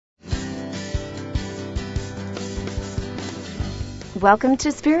Welcome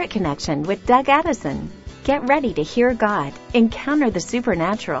to Spirit Connection with Doug Addison. Get ready to hear God, encounter the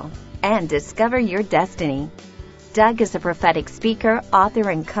supernatural, and discover your destiny. Doug is a prophetic speaker, author,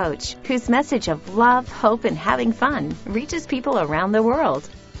 and coach whose message of love, hope, and having fun reaches people around the world.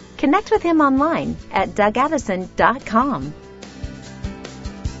 Connect with him online at DougAddison.com.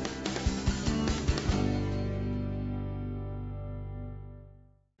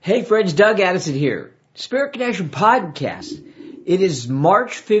 Hey friends, Doug Addison here. Spirit Connection Podcast. It is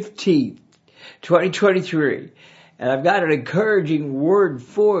March 15th, 2023, and I've got an encouraging word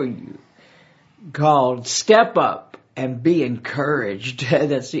for you called Step Up and Be Encouraged.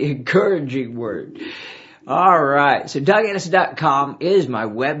 That's the encouraging word. All right, so DougAddison.com is my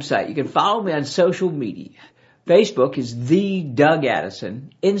website. You can follow me on social media. Facebook is The Doug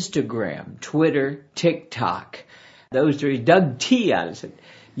Addison, Instagram, Twitter, TikTok. Those three, Doug T. Addison,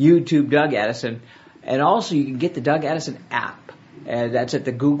 YouTube, Doug Addison. And also you can get the Doug Addison app. And that's at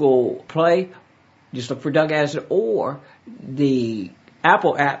the Google Play. Just look for Doug Addison or the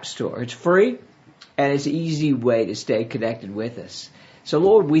Apple App Store. It's free and it's an easy way to stay connected with us. So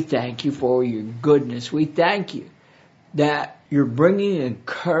Lord, we thank you for your goodness. We thank you that you're bringing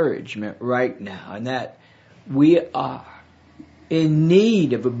encouragement right now and that we are in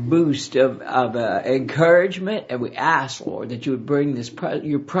need of a boost of encouragement. And we ask, Lord, that you would bring this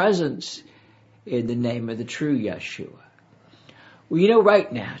your presence in the name of the true Yeshua. Well, you know, right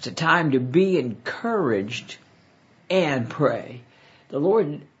now, it's a time to be encouraged and pray. The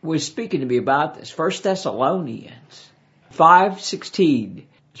Lord was speaking to me about this. 1 Thessalonians 5:16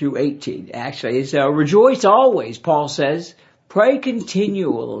 through 18. Actually, it's rejoice always, Paul says. Pray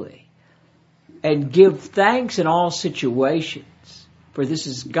continually and give thanks in all situations, for this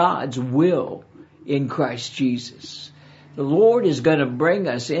is God's will in Christ Jesus. The Lord is going to bring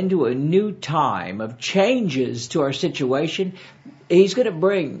us into a new time of changes to our situation. He's going to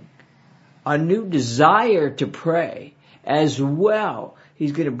bring a new desire to pray as well.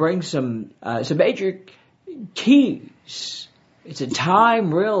 He's going to bring some major keys. It's a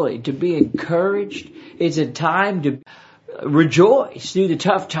time really to be encouraged. It's a time to rejoice through the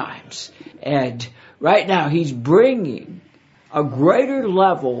tough times. And right now he's bringing a greater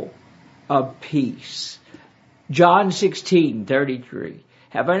level of peace. John 16:33.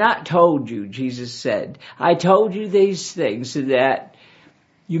 Have I not told you, Jesus said, I told you these things so that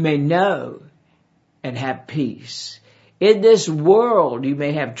you may know and have peace. In this world you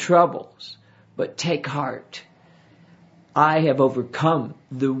may have troubles, but take heart. I have overcome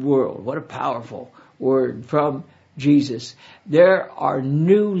the world. What a powerful word from Jesus. There are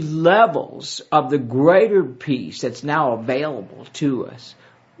new levels of the greater peace that's now available to us.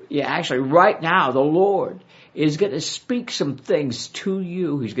 Yeah, actually, right now, the Lord is going to speak some things to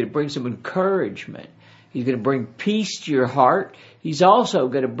you. He's going to bring some encouragement. He's going to bring peace to your heart. He's also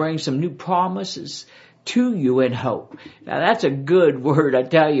going to bring some new promises to you and hope. Now, that's a good word. I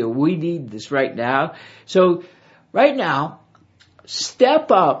tell you, we need this right now. So, right now,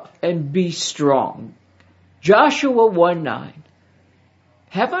 step up and be strong. Joshua 1:9.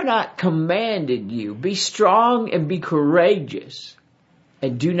 Have I not commanded you? Be strong and be courageous.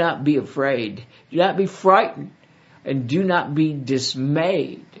 And do not be afraid. Do not be frightened. And do not be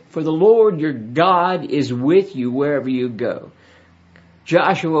dismayed. For the Lord your God is with you wherever you go.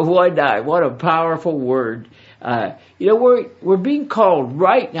 Joshua 1:9. What a powerful word. We're being called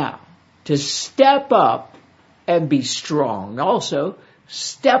right now to step up and be strong. Also,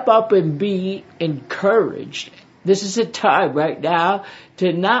 step up and be encouraged. This is a time right now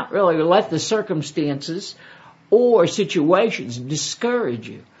to not really let the circumstances or situations discourage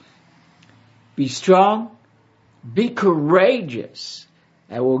you. Be strong, be courageous,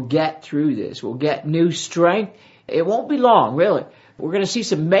 and we'll get through this. We'll get new strength. It won't be long, really. We're going to see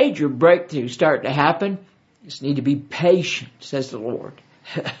some major breakthroughs start to happen. Just need to be patient, says the Lord.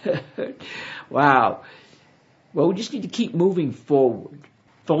 Wow. Well, we just need to keep moving forward.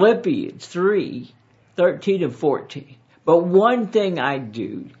 Philippians 3:13 and 14. But one thing I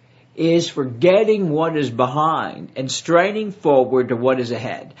do is forgetting what is behind and straining forward to what is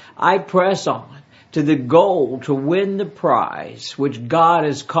ahead. I press on to the goal to win the prize which God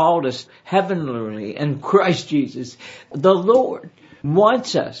has called us heavenly in Christ Jesus. The Lord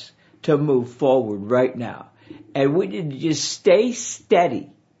wants us to move forward right now. And we need to just stay steady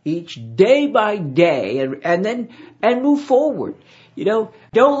each day by day and move forward. Don't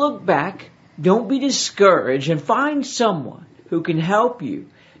look back. Don't be discouraged, and find someone who can help you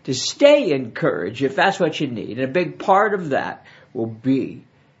to stay encouraged if that's what you need. And a big part of that will be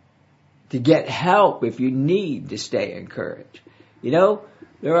to get help if you need to stay encouraged.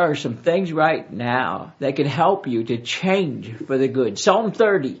 There are some things right now that can help you to change for the good. Psalm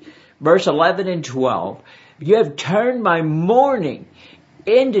 30, verse 11 and 12. You have turned my mourning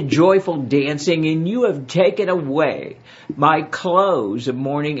into joyful dancing, and you have taken away my clothes of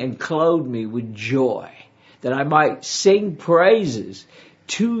mourning and clothed me with joy, that I might sing praises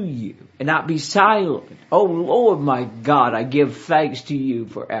to you and not be silent. Oh Lord, my God, I give thanks to you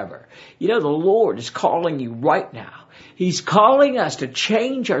forever. You know, the Lord is calling you right now. He's calling us to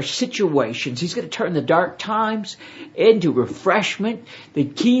change our situations. He's going to turn the dark times into refreshment. The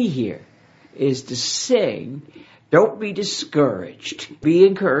key here is to sing. Don't be discouraged. Be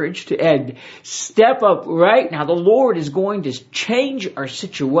encouraged and step up right now. The Lord is going to change our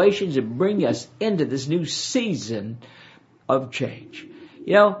situations and bring us into this new season of change.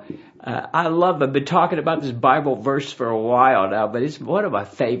 You know, I've been talking about this Bible verse for a while now, but it's one of my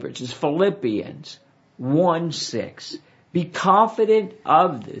favorites. It's Philippians 1:6. Be confident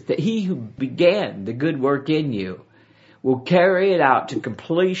of this, that he who began the good work in you will carry it out to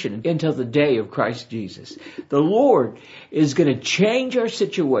completion until the day of Christ Jesus. The Lord is going to change our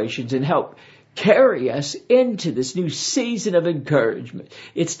situations and help carry us into this new season of encouragement.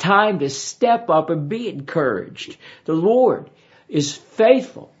 It's time to step up and be encouraged. The Lord is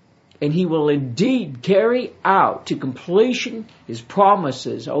faithful, and he will indeed carry out to completion his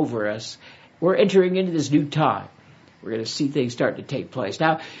promises over us. We're entering into this new time. We're going to see things start to take place.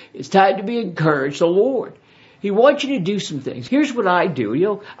 Now, it's time to be encouraged. The Lord, he wants you to do some things. Here's what I do. You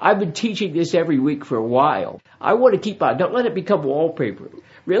know, I've been teaching this every week for a while. I want to keep on. Don't let it become wallpaper.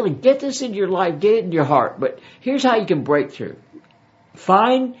 Really, get this in your life. Get it in your heart. But here's how you can break through.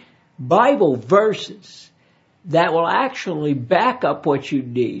 Find Bible verses that will actually back up what you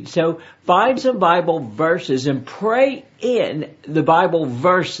need. So find some Bible verses and pray in the Bible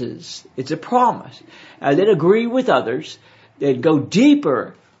verses. It's a promise. And then agree with others. Then go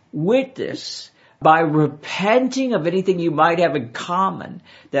deeper with this by repenting of anything you might have in common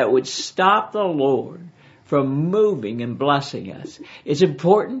that would stop the Lord from moving and blessing us. It's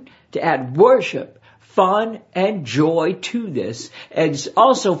important to add worship, fun, and joy to this. And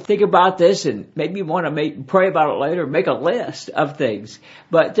also think about this, and maybe you want to pray about it later, make a list of things.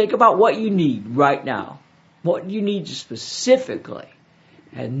 But think about what you need right now, what you need specifically.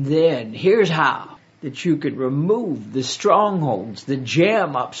 And then here's how that you can remove the strongholds, the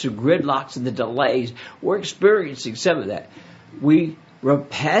jam-ups, the gridlocks, and the delays. We're experiencing some of that. We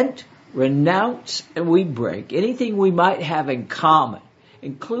repent, renounce, and we break anything we might have in common,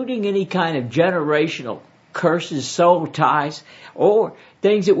 including any kind of generational curses, soul ties, or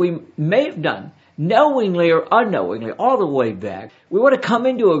things that we may have done knowingly or unknowingly all the way back. We want to come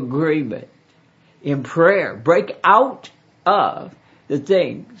into agreement in prayer, break out of the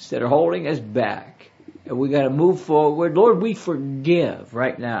things that are holding us back. And we got to move forward. Lord, we forgive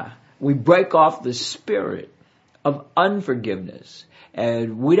right now. We break off the spirit of unforgiveness.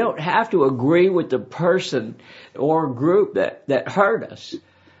 And we don't have to agree with the person or group that hurt us.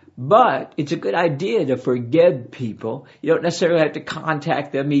 But it's a good idea to forgive people. You don't necessarily have to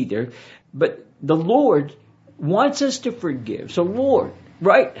contact them either. But the Lord wants us to forgive. So Lord,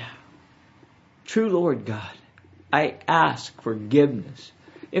 right now, true Lord God, I ask forgiveness.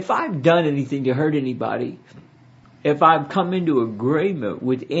 If I've done anything to hurt anybody, if I've come into agreement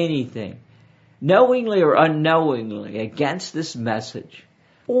with anything, knowingly or unknowingly, against this message,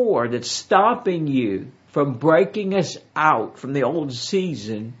 or that's stopping you from breaking us out from the old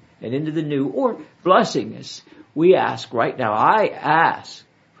season and into the new, or blessing us, we ask right now, I ask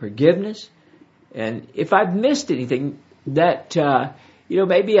forgiveness. And if I've missed anything that,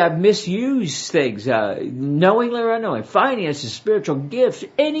 maybe I've misused things, knowingly or unknowingly, finances, spiritual gifts,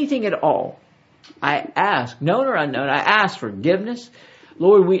 anything at all, I ask, known or unknown, I ask forgiveness.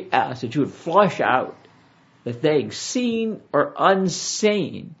 Lord, we ask that you would flush out the things seen or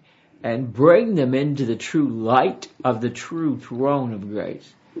unseen and bring them into the true light of the true throne of grace.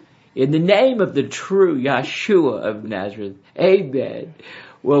 In the name of the true Yeshua of Nazareth, amen.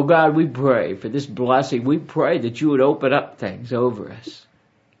 Well, God, we pray for this blessing. We pray that you would open up things over us.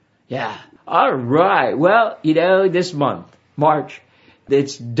 Yeah. All right. Well, this month, March,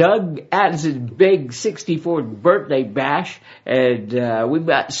 it's Doug Addison's big 64th birthday bash, and we've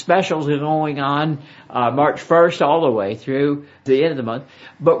got specials going on March 1st all the way through the end of the month.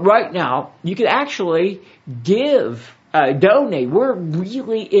 But right now, you can actually donate. We're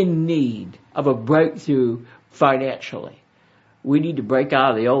really in need of a breakthrough financially. We need to break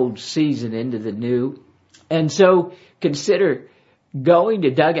out of the old season into the new. And so consider going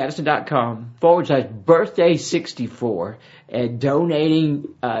to DougAddison.com/birthday 64 and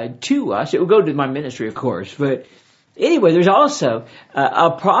donating to us. It will go to my ministry, of course, but Anyway, there's also a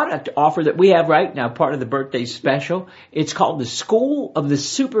product offer that we have right now, part of the birthday special. It's called the School of the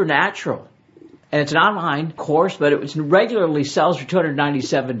Supernatural. And it's an online course, but it regularly sells for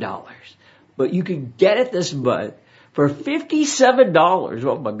 $297. But you can get it this month for $57.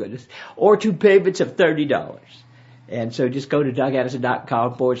 Oh my goodness. Or 2 payments of $30. And so just go to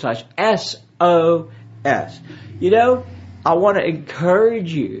DougAddison.com/SOS. You know, I want to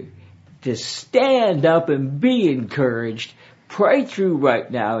encourage you to stand up and be encouraged. Pray through right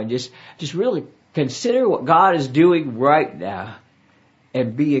now and just really consider what God is doing right now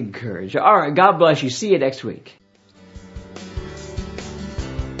and be encouraged. All right, God bless you. See you next week.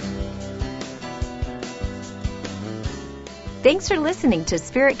 Thanks for listening to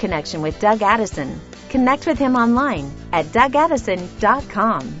Spirit Connection with Doug Addison. Connect with him online at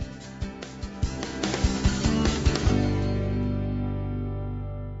DougAddison.com.